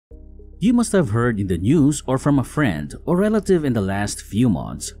You must have heard in the news or from a friend or relative in the last few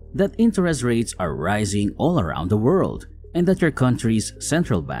months that interest rates are rising all around the world and that your country's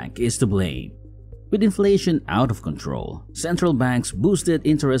central bank is to blame. With inflation out of control, central banks boosted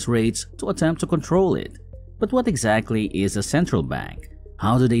interest rates to attempt to control it. But what exactly is a central bank?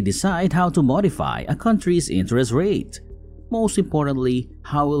 How do they decide how to modify a country's interest rate? Most importantly,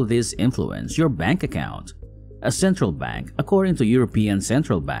 how will this influence your bank account? A central bank, according to European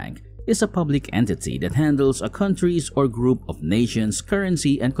Central Bank, is a public entity that handles a country's or group of nations'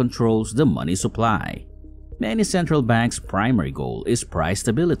 currency and controls the money supply. Many central banks' primary goal is price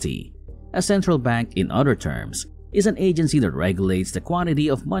stability. A central bank, in other terms, is an agency that regulates the quantity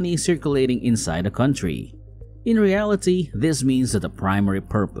of money circulating inside a country. In reality, this means that the primary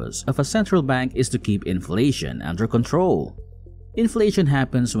purpose of a central bank is to keep inflation under control. Inflation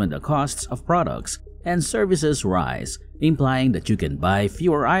happens when the costs of products and services rise, implying that you can buy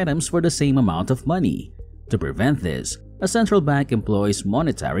fewer items for the same amount of money. To prevent this, a central bank employs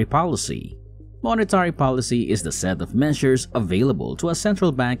monetary policy. Monetary policy is the set of measures available to a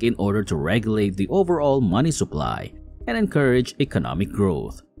central bank in order to regulate the overall money supply and encourage economic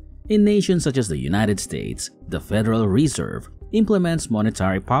growth. In nations such as the United States, the Federal Reserve implements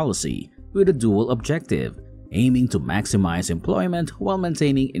monetary policy with a dual objective, aiming to maximize employment while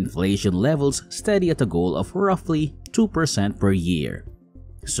maintaining inflation levels steady at a goal of roughly 2% per year.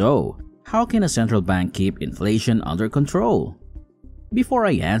 So, how can a central bank keep inflation under control? Before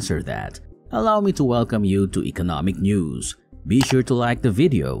I answer that, allow me to welcome you to Economic News. Be sure to like the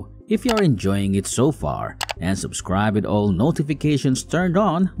video if you are enjoying it so far and subscribe with all notifications turned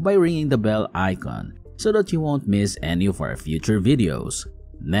on by ringing the bell icon so that you won't miss any of our future videos.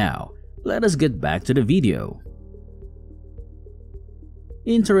 Now, let us get back to the video.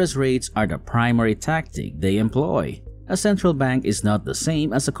 Interest rates are the primary tactic they employ. A central bank is not the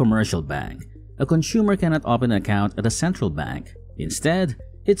same as a commercial bank. A consumer cannot open an account at a central bank. Instead,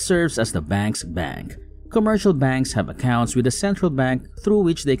 it serves as the bank's bank. Commercial banks have accounts with the central bank through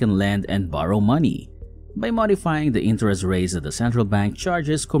which they can lend and borrow money. By modifying the interest rates that the central bank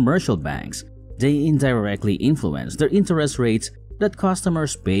charges commercial banks, they indirectly influence their interest rates that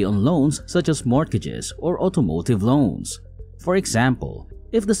customers pay on loans such as mortgages or automotive loans. For example,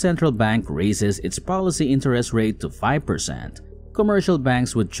 if the central bank raises its policy interest rate to 5%, commercial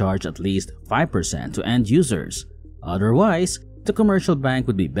banks would charge at least 5% to end users. Otherwise, the commercial bank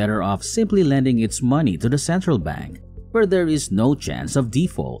would be better off simply lending its money to the central bank, where there is no chance of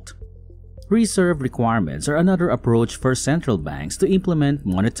default. Reserve requirements are another approach for central banks to implement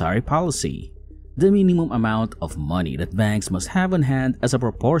monetary policy. The minimum amount of money that banks must have on hand as a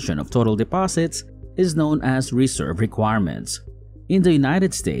proportion of total deposits is known as reserve requirements. In the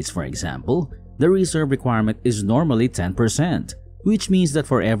United States, for example, the reserve requirement is normally 10%, which means that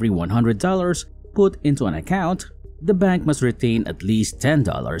for every $100 put into an account, the bank must retain at least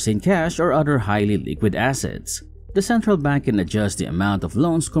 $10 in cash or other highly liquid assets. The central bank can adjust the amount of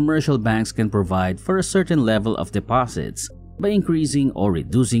loans commercial banks can provide for a certain level of deposits by increasing or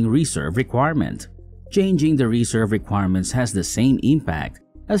reducing reserve requirement. Changing the reserve requirements has the same impact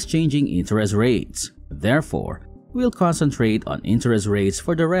as changing interest rates. Therefore, we'll concentrate on interest rates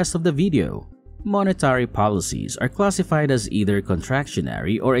for the rest of the video. Monetary policies are classified as either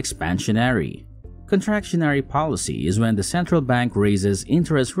contractionary or expansionary. Contractionary policy is when the central bank raises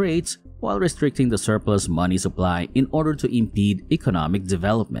interest rates while restricting the surplus money supply in order to impede economic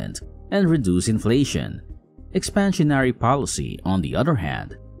development and reduce inflation. Expansionary policy, on the other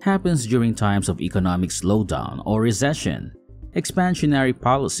hand, happens during times of economic slowdown or recession. Expansionary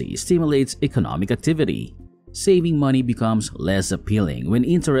policy stimulates economic activity. Saving money becomes less appealing when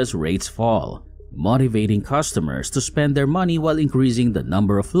interest rates fall, motivating customers to spend their money while increasing the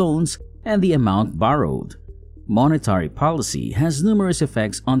number of loans and the amount borrowed. Monetary policy has numerous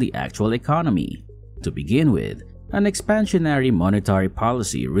effects on the actual economy. To begin with, an expansionary monetary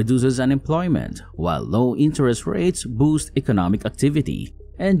policy reduces unemployment, while low interest rates boost economic activity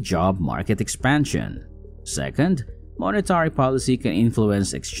and job market expansion. Second, monetary policy can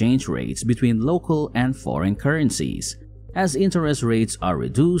influence exchange rates between local and foreign currencies. As interest rates are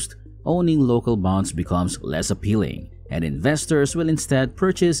reduced, owning local bonds becomes less appealing, and investors will instead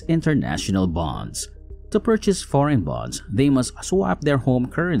purchase international bonds. To purchase foreign bonds, they must swap their home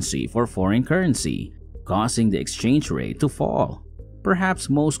currency for foreign currency, causing the exchange rate to fall. Perhaps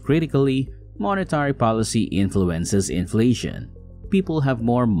most critically, monetary policy influences inflation. People have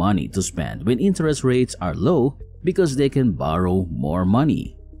more money to spend when interest rates are low because they can borrow more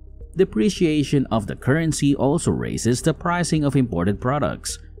money. Depreciation of the currency also raises the pricing of imported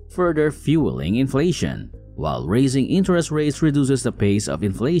products, further fueling inflation, while raising interest rates reduces the pace of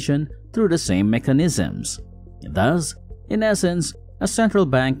inflation through the same mechanisms. Thus, in essence, a central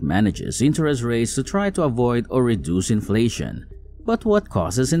bank manages interest rates to try to avoid or reduce inflation. But what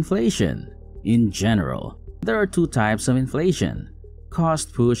causes inflation? In general, there are two types of inflation: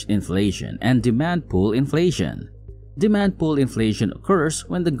 cost-push inflation and demand-pull inflation. Demand-pull inflation occurs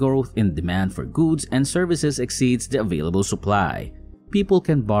when the growth in demand for goods and services exceeds the available supply. People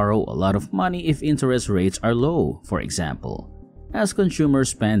can borrow a lot of money if interest rates are low, for example. As consumers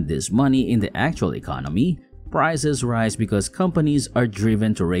spend this money in the actual economy, prices rise because companies are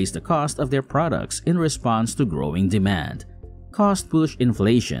driven to raise the cost of their products in response to growing demand. Cost-push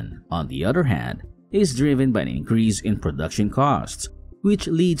inflation, on the other hand, is driven by an increase in production costs, which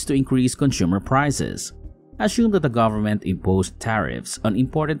leads to increased consumer prices. Assume that the government imposed tariffs on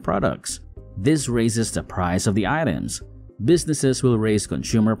imported products. This raises the price of the items. Businesses will raise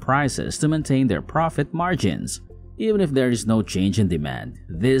consumer prices to maintain their profit margins. Even if there is no change in demand,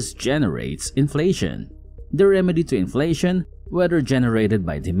 this generates inflation. The remedy to inflation, whether generated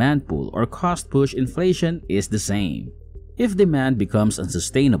by demand pull or cost-push inflation, is the same. If demand becomes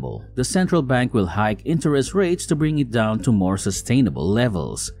unsustainable, the central bank will hike interest rates to bring it down to more sustainable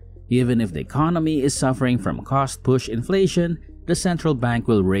levels. Even if the economy is suffering from cost-push inflation, the central bank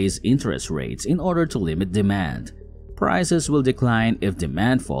will raise interest rates in order to limit demand. Prices will decline if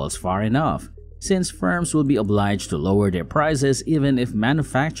demand falls far enough, since firms will be obliged to lower their prices even if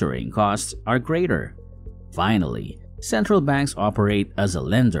manufacturing costs are greater. Finally, central banks operate as a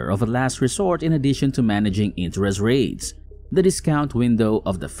lender of a last resort in addition to managing interest rates. The discount window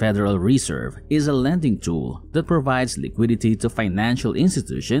of the Federal Reserve is a lending tool that provides liquidity to financial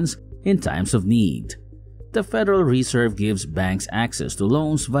institutions in times of need. The Federal Reserve gives banks access to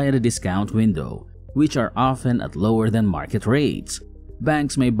loans via the discount window, which are often at lower than market rates.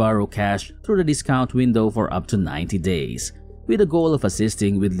 Banks may borrow cash through the discount window for up to 90 days, with the goal of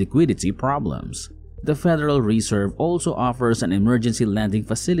assisting with liquidity problems. The Federal Reserve also offers an emergency lending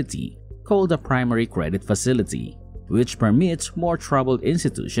facility called a primary credit facility, which permits more troubled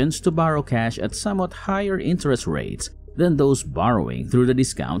institutions to borrow cash at somewhat higher interest rates than those borrowing through the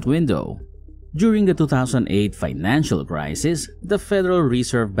discount window. During the 2008 financial crisis, the Federal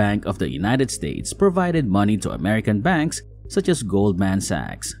Reserve Bank of the United States provided money to American banks such as Goldman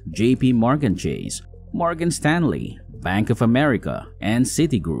Sachs, JP Morgan Chase, Morgan Stanley, Bank of America, and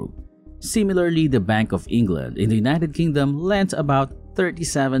Citigroup. Similarly, the Bank of England in the United Kingdom lent about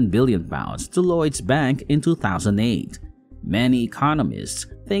 £37 billion to Lloyds Bank in 2008. Many economists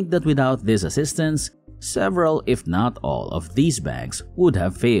think that without this assistance, several if not all of these banks would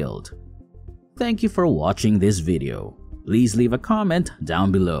have failed. Thank you for watching this video. Please leave a comment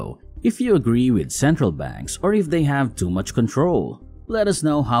down below if you agree with central banks or if they have too much control. Let us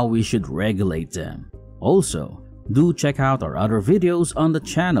know how we should regulate them. Also, do check out our other videos on the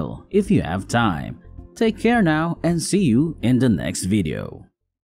channel if you have time. Take care now and see you in the next video.